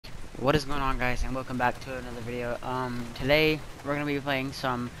What is going on, guys, and welcome back to another video. Today we're gonna be playing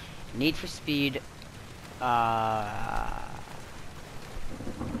some Need for Speed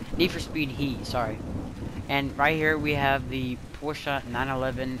Heat, sorry. And right here we have the Porsche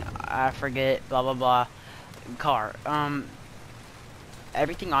 911, I forget, blah blah blah car.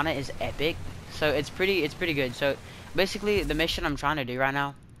 Everything on it is epic, so it's pretty good. So basically the mission I'm trying to do right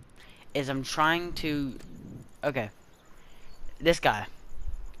now is I'm trying to this guy,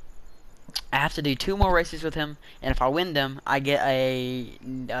 I have to do 2 more races with him, and if I win them, I get a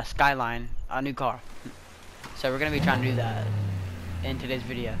Skyline, a new car. So we're gonna be trying to do that in today's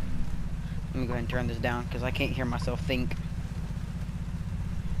video. Let me go ahead and turn this down because I can't hear myself think.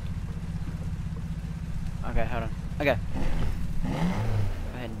 Okay, hold on. Okay. Go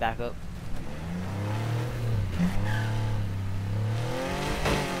ahead and back up.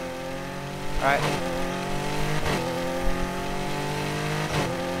 Alright.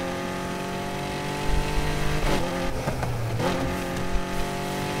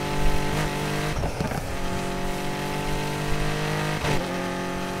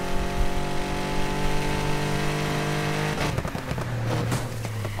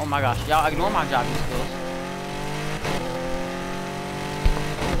 Oh my gosh, y'all ignore my driving skills.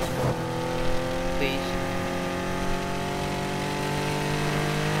 Please.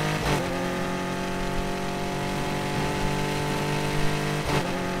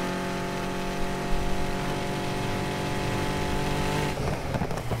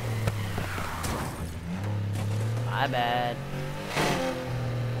 My bad.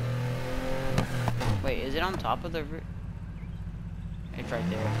 Wait, is it on top of the roof? It's right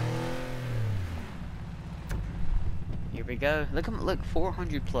there. Here we go. Look,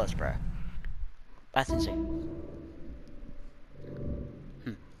 400 plus, bro. That's insane.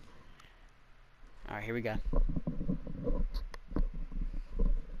 Alright, here we go.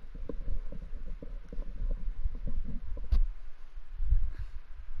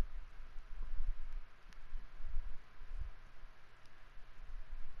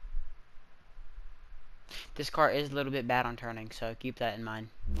 This car is a little bit bad on turning, so keep that in mind.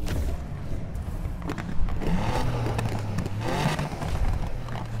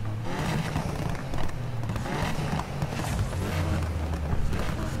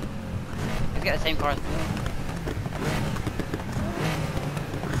 Let's get the same car.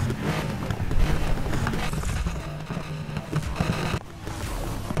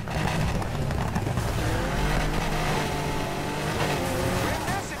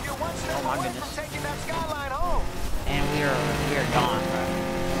 Oh my goodness. Taking that Skyline home. And we are gone, bro.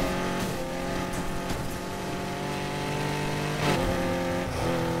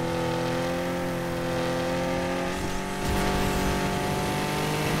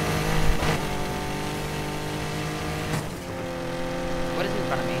 What is in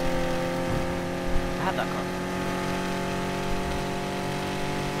front of me? I have that car.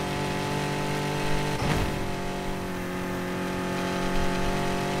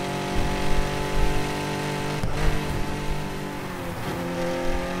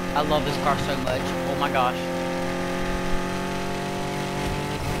 I love this car so much. Oh my gosh.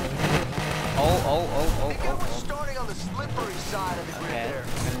 We're starting on the slippery side of the grid Okay, there.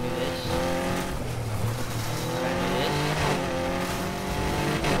 I'm gonna do this. I'm gonna do this.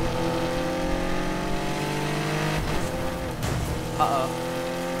 Uh-oh.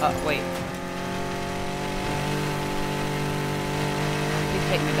 Wait. Please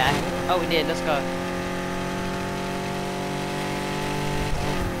take me back. Oh, we did. Let's go.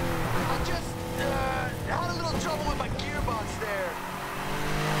 Had a little trouble with my gearbox there.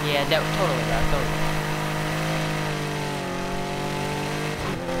 Yeah, totally, bro. Totally.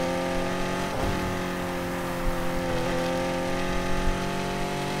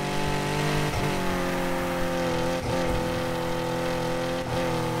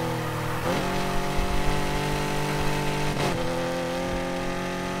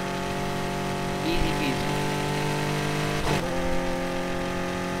 Easy peasy.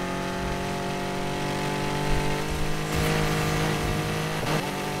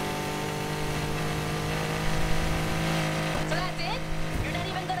 So that's it? You're not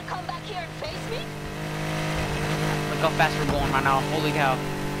even gonna come back here and face me? Look how fast we're going right now. Holy cow.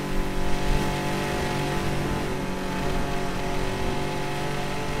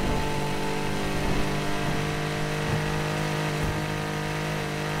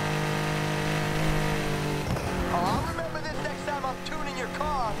 Oh, I'll remember this next time I'm tuning your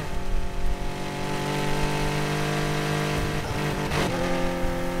car.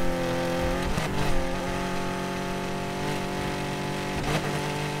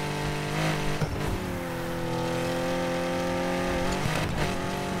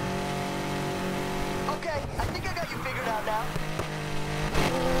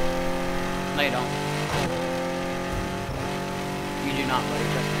 No, you don't. You do not, buddy.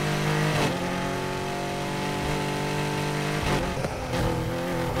 Trust me.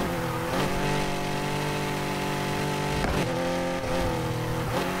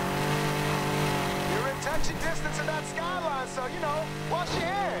 You're in touching distance of that skyline, so, you know, wash your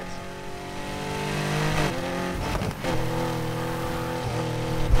hands.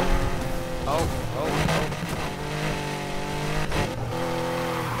 Oh.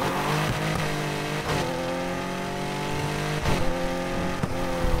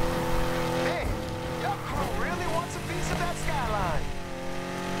 Man, your crew really wants a piece of that skyline.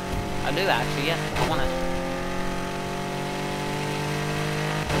 I do actually, yeah. I want it.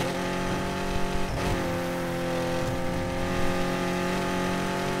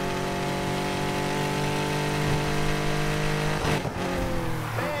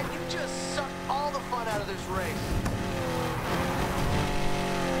 Man, you just sucked all the fun out of this race.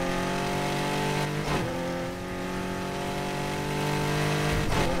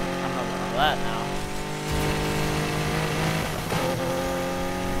 I don't know about all that now.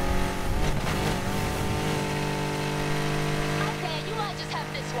 Okay, you might just have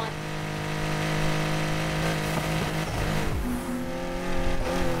this one.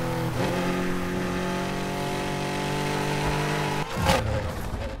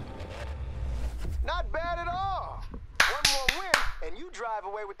 Not bad at all. One more win, and you drive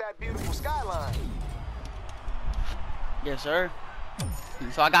away with that beautiful skyline. Yes, sir.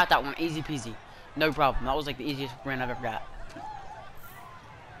 So I got that one easy peasy. No problem. That was like the easiest win I've ever got.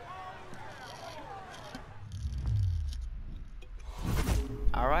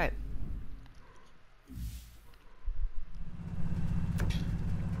 Alright.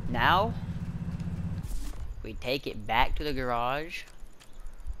 Now, we take it back to the garage.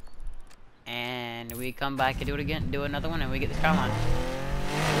 And we come back and do it again. Do another one and we get the skyline.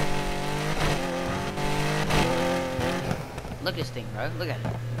 Look at this thing, bro. Look at it.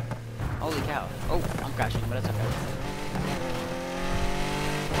 Holy cow. Oh, I'm crashing, but it's okay.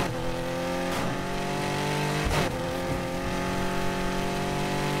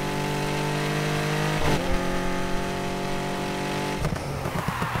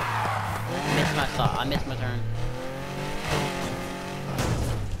 Missed my shot. I missed my turn.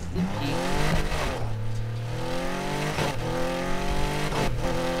 Oopsie.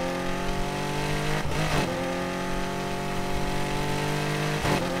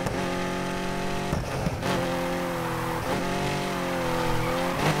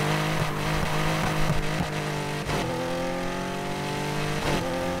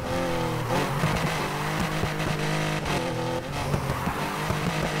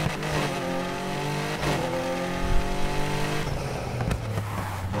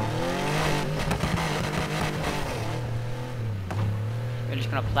 We're just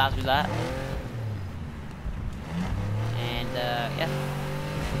gonna plow through that. And, yeah.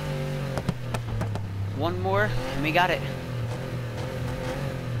 One more, and we got it.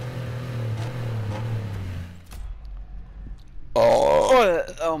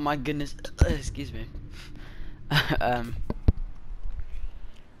 Oh my goodness. Excuse me.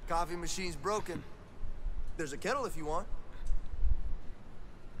 Coffee machine's broken. There's a kettle if you want.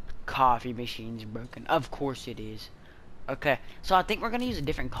 Coffee machine's broken. Of course it is. Okay, so I think we're gonna use a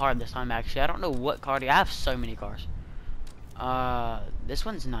different car this time. Actually, I don't know what car. I have so many cars. This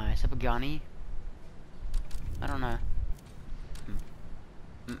one's nice. A Pagani. I don't know.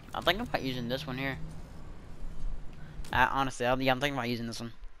 I think about using this one here. Honestly, yeah, I'm thinking about using this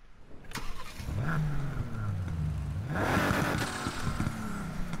one.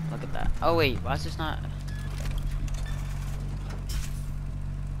 Look at that. Oh wait, why is this not?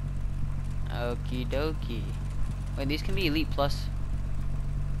 Okie dokie. Wait, these can be Elite Plus,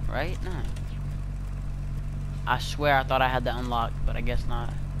 right? No. I swear I thought I had that unlocked, but I guess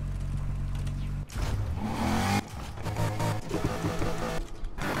not.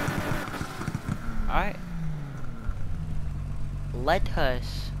 Alright. Let's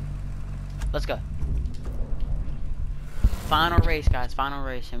go. Final race, guys. Final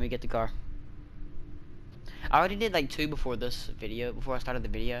race, and we get the car. I already did like 2 before this video, before I started the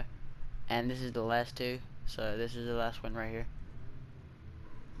video. And this is the last 2. So this is the last one right here.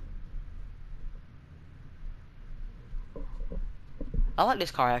 I like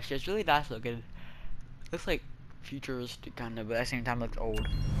this car actually. It's really nice looking. Looks like futuristic kind of, but at the same time looks old.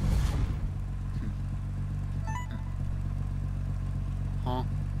 Huh?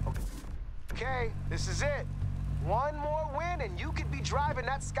 Okay, this is it. One more win and you could be driving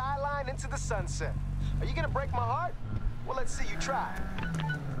that skyline into the sunset. Are you gonna break my heart? Well, let's see you try.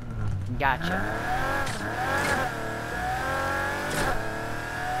 Gotcha.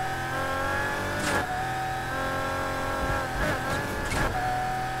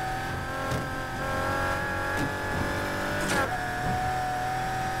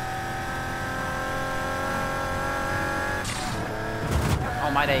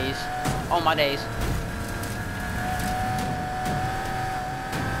 Oh my days. Oh my days.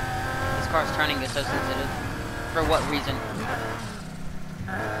 This car's turning is so sensitive. For what reason?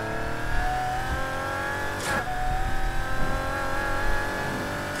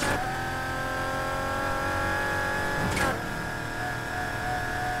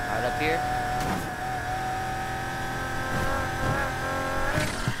 Right up here.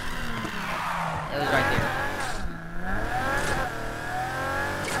 It was right there.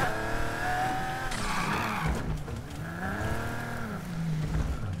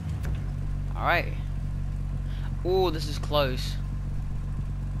 Alright. Ooh, this is close.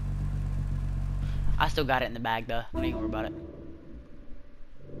 I still got it in the bag though. Don't even worry about it.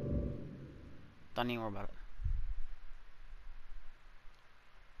 Don't even worry about it.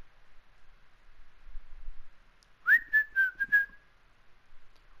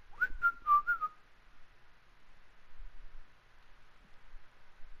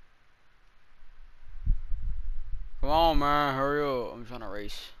 Come on, man, hurry up. I'm trying to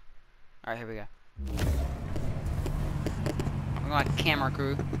race. Alright, here we go. I'm going like camera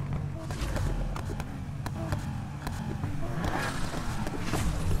crew.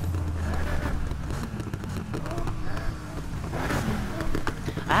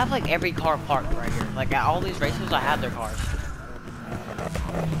 I have like every car parked right here. Like at all these races, I have their cars.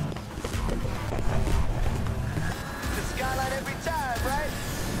 The skyline every time, right?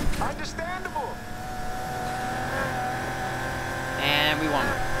 Understandable. And we won.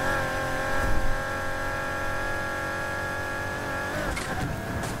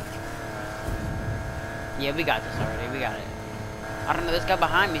 Yeah, we got this already. We got it. I don't know. This guy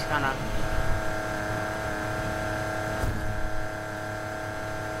behind me is kind of.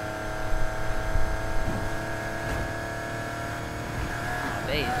 Oh,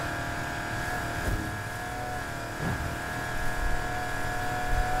 days.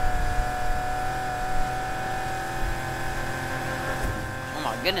 Oh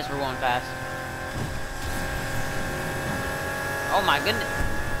my goodness, we're going fast. Oh my goodness.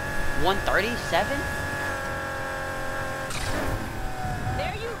 137?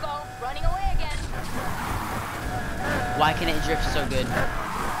 There you go, running away again. Why can it drift so good?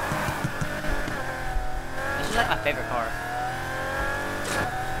 This is like my favorite car.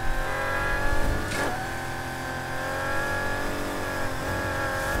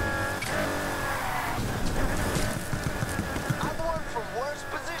 I've won from worse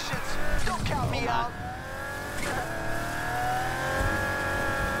positions. Don't count me out.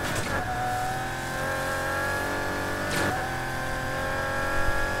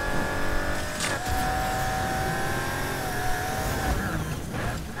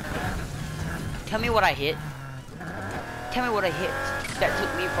 Tell me what I hit. Tell me what I hit that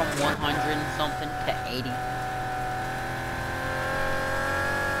took me from 100 and something to 80.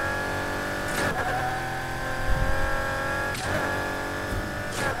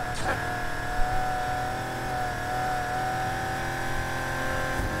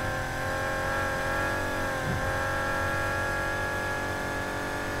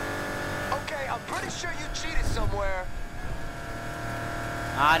 Okay, I'm pretty sure you cheated somewhere.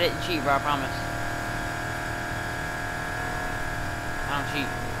 I didn't cheat, bro, I promise. I don't cheat.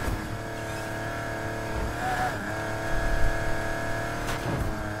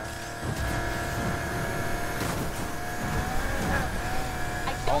 I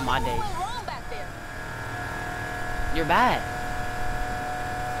don't Oh, my know days. what went wrong back there. You're bad.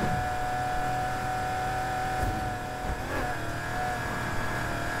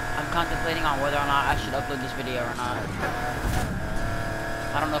 I'm contemplating on whether or not I should upload this video or not.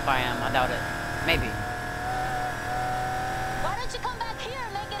 I don't know if I am. I doubt it. Maybe. Why don't you come back here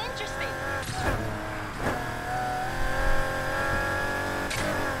and make it interesting?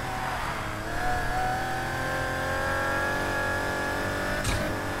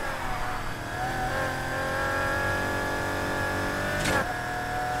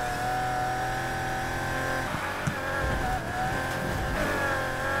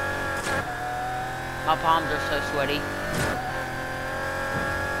 My palms are so sweaty.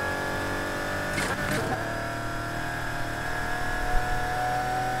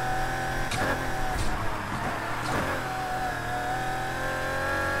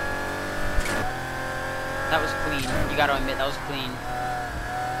 That was clean. You gotta admit, that was clean.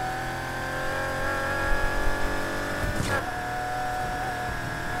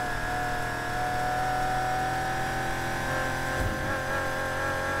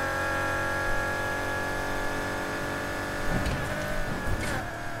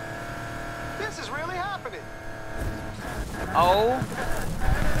 This is really happening. Oh.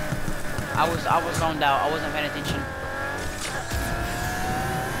 I was zoned out. I wasn't paying attention.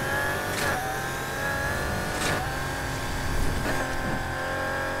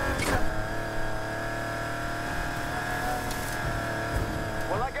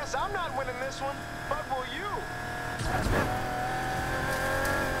 Well, I guess I'm not winning this one, but will you?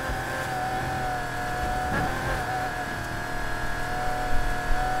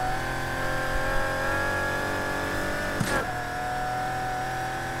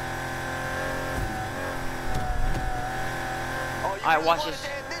 Oh, you Alright, watch really this. wanted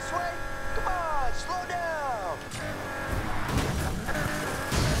to end this way? Come on, slow down.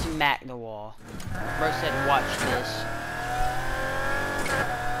 Smack the wall. Bro said, watch this.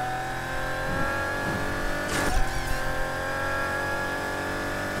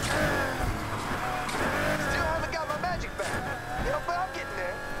 Still haven't got my magic back. You know, but I'm getting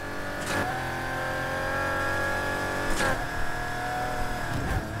there.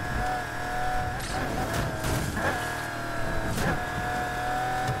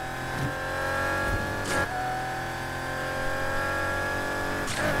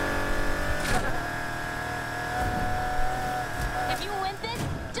 If you win this,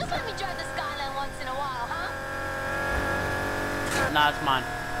 just let me drive the Skyline once in a while, huh? Nah, it's mine.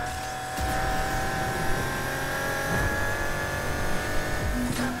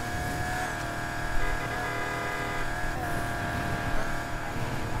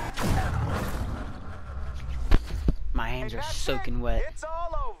 My hands And are that's soaking it. wet. It's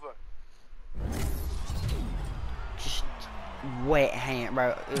all over. Just wet hand,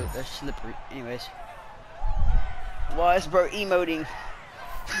 bro. Ew, they're slippery. Anyways. Why is bro emoting?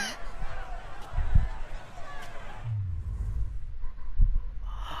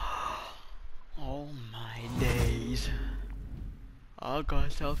 Oh my days. I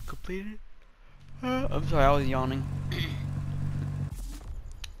got self-completed. I'm sorry, I was yawning.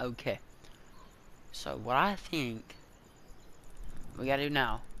 Okay. So what I think we gotta do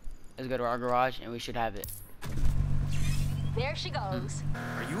now is go to our garage and we should have it. There she goes.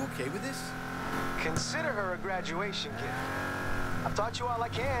 Are you okay with this? Consider her a graduation gift. I've taught you all I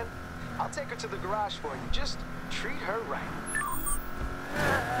can. I'll take her to the garage for you. Just treat her right.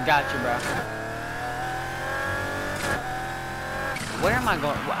 Gotcha, bro. Where am I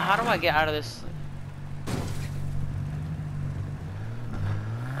going? How do I get out of this?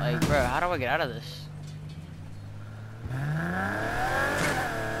 Like, bro, how do I get out of this?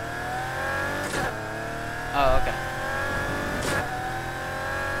 Oh, okay.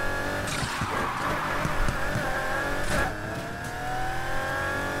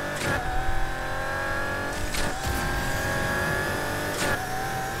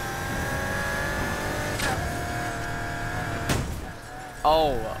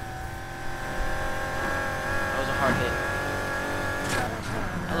 Oh. That was a hard hit.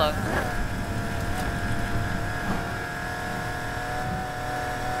 Hello.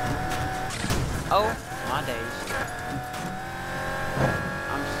 Oh, my days.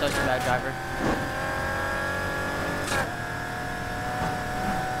 I'm such a bad driver.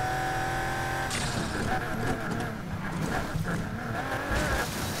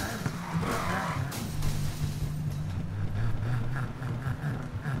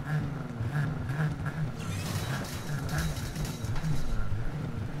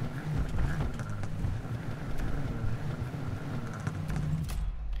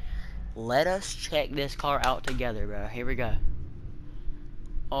 Let us check this car out together, bro. Here we go.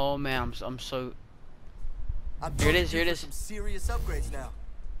 Oh man, I'm so. I'm Here it totally is, here it due for is. Some serious upgrades now.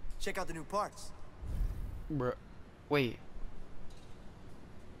 Check out the new parts. Bro, wait.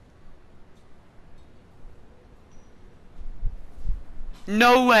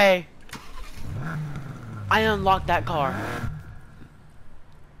 No way! I unlocked that car.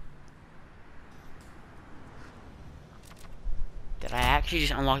 Did I actually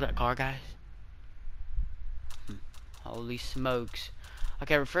just unlock that car, guys? Holy smokes.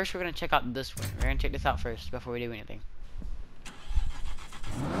 Okay, well, first we're gonna check out this one. We're gonna check this out first before we do anything.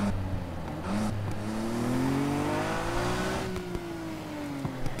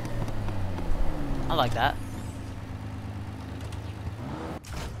 I like that.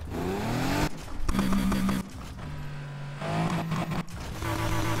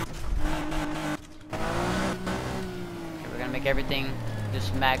 Okay, we're gonna make everything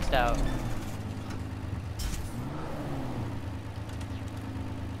just maxed out.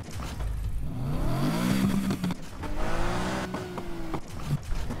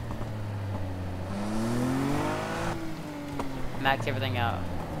 Max everything out.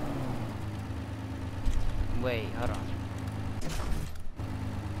 Wait, hold on.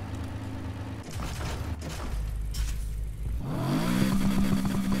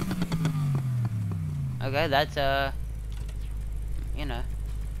 Okay, that's you know,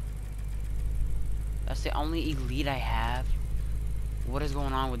 that's the only elite I have. What is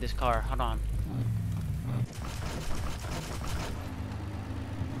going on with this car? Hold on.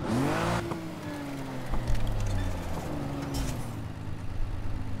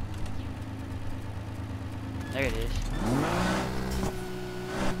 it is.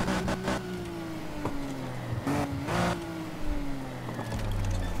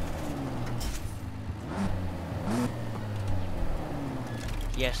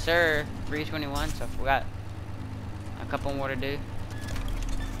 Yes, sir. 321. So we got a couple more to do.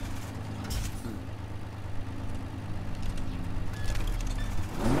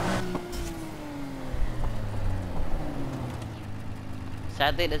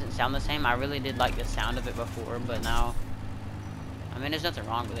 Sadly, it doesn't sound the same. I really did like the sound of it before, but now, I mean, there's nothing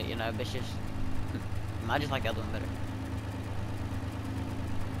wrong with it, you know, but it's just, I just like the other one better.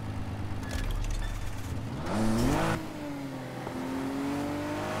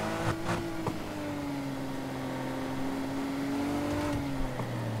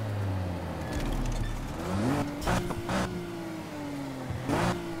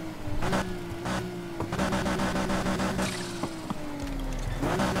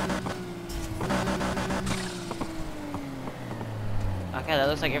 Okay, that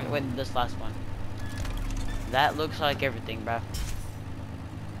looks like wait, this last one. That looks like everything, bro.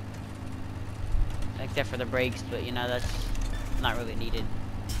 Except for the brakes, but you know, that's not really needed.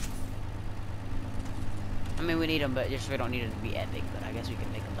 I mean, we need them, but just we don't need it to be epic, but I guess we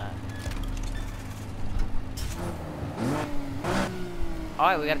can make them that.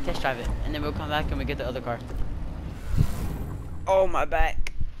 Alright, we gotta test drive it, and then we'll come back and we get the other car. Oh, my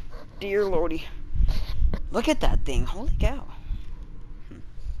back. Dear lordy. Look at that thing, holy cow.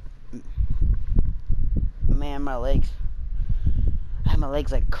 Man, my legs. I had my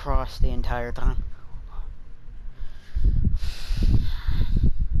legs like crossed the entire time.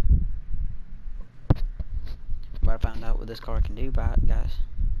 But I found out what this car can do, guys.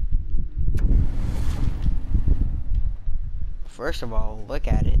 First of all, look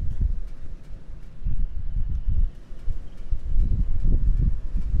at it.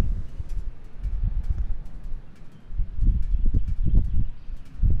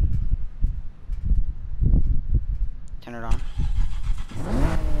 Turn it on.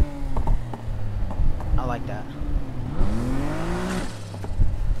 I like that.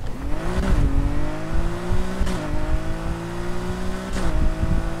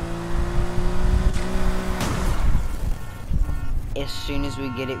 As soon as we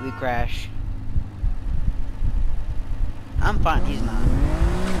get it, we crash. I'm fine, he's not.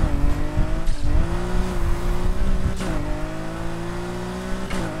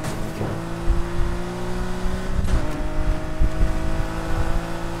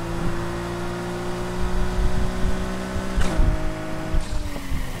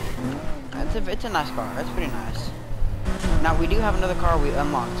 It's a nice car. That's pretty nice. Now we do have another car we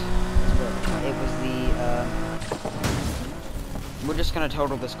unlocked. It was the. We're just gonna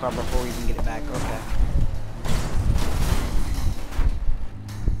total this car before we even get it back. Okay.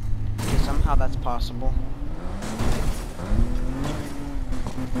 Okay, somehow that's possible.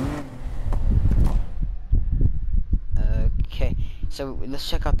 Okay, so let's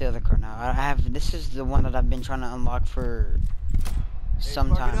check out the other car now. I have. This is the one that I've been trying to unlock for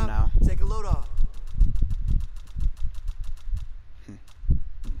some time now. Take a load off.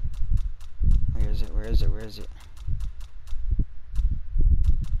 Where is it? Where is it? Where is it?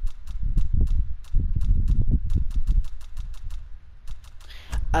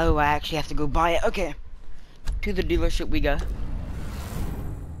 Oh, I actually have to go buy it. Okay. To the dealership we go.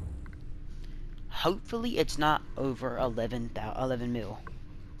 Hopefully it's not over 11 mil.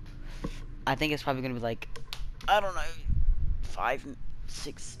 I think it's probably gonna be like, I don't know, 5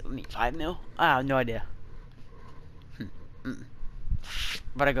 mil? I have no idea.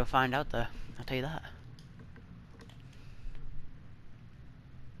 But I go find out though. I'll tell you that.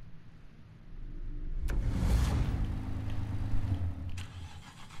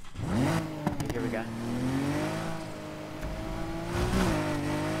 Here we go.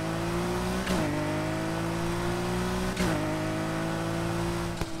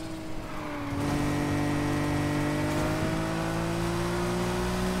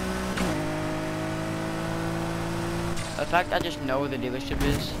 The fact I just know where the dealership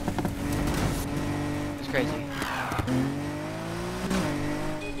is crazy.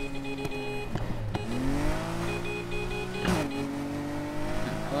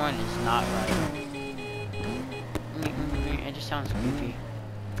 Horn is not right. It just sounds goofy.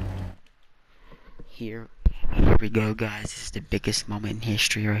 Here we go, guys. This is the biggest moment in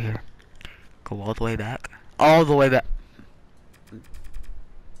history right here. Go all the way back. All the way back.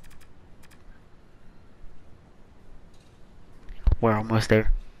 We're almost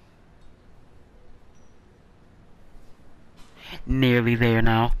there. Nearly there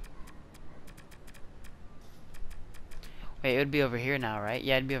now. Wait, it would be over here now, right?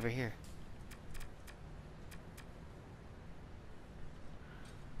 Yeah, it'd be over here.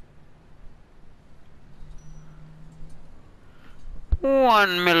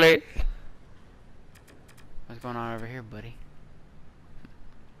 on, Millie. What's going on over here, buddy?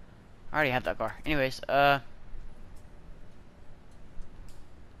 I already have that car. Anyways,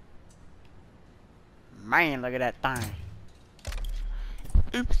 man, look at that thing.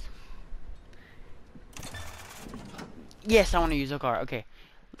 Oops. Yes, I want to use a car. Okay.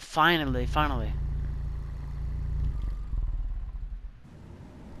 Finally.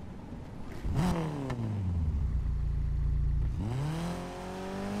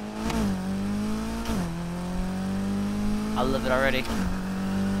 I love it already.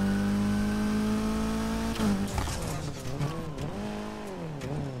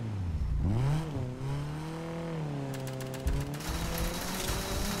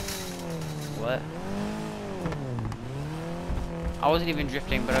 What? I wasn't even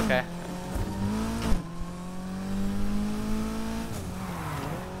drifting, but okay.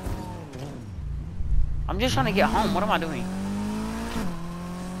 I'm just trying to get home. What am I doing?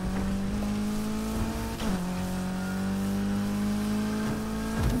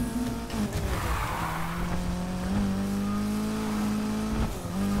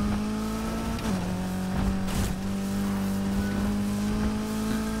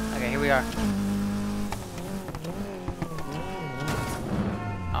 Okay, here we are.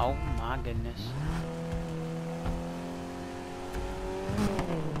 Oh my goodness.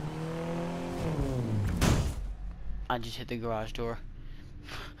 I just hit the garage door.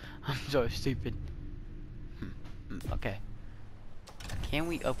 I'm so stupid. Okay. Can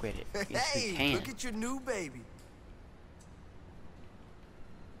we upgrade it? Yes, we Hey, can. look at your new baby.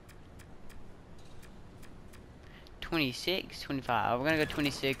 $26, $25. We're gonna go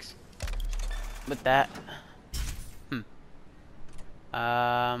 26 with that.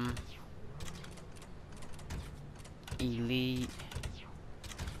 Elite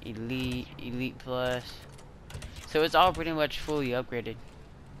Plus. So it's all pretty much fully upgraded.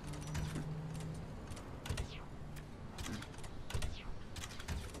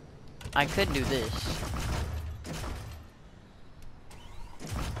 I could do this.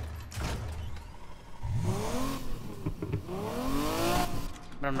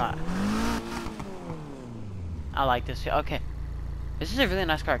 But I'm not. I like this. Okay. This is a really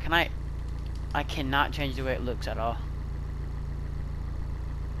nice car. I cannot change the way it looks at all.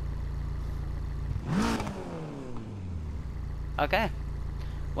 Okay.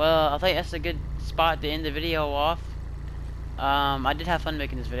 Well, I think that's a good spot to end the video off. I did have fun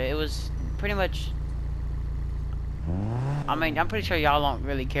making this video. It was pretty much... I mean, I'm pretty sure y'all don't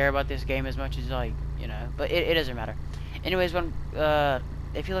really care about this game as much as, like, you know. But it doesn't matter. Anyways,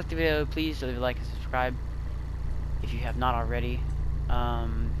 if you liked the video, please leave a like and subscribe if you have not already.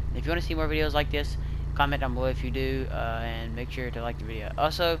 If you want to see more videos like this, comment down below if you do, and make sure to like the video.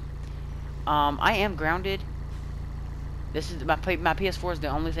 Also, I am grounded. This is my PS4 is the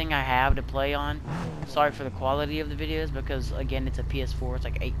only thing I have to play on. Sorry for the quality of the videos, because again, it's a PS4. It's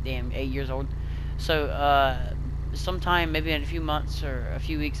like 8 years old. So sometime maybe in a few months or a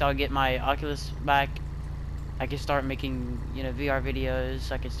few weeks, I'll get my Oculus back. I can start making, you know, VR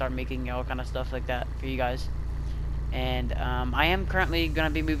videos. I can start making all kind of stuff like that for you guys. And I am currently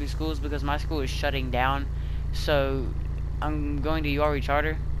gonna be moving schools because my school is shutting down. So I'm going to URE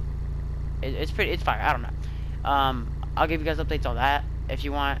Charter. It's fire. I don't know. I'll give you guys updates on that if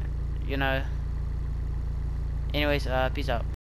you want, you know. Anyways, peace out.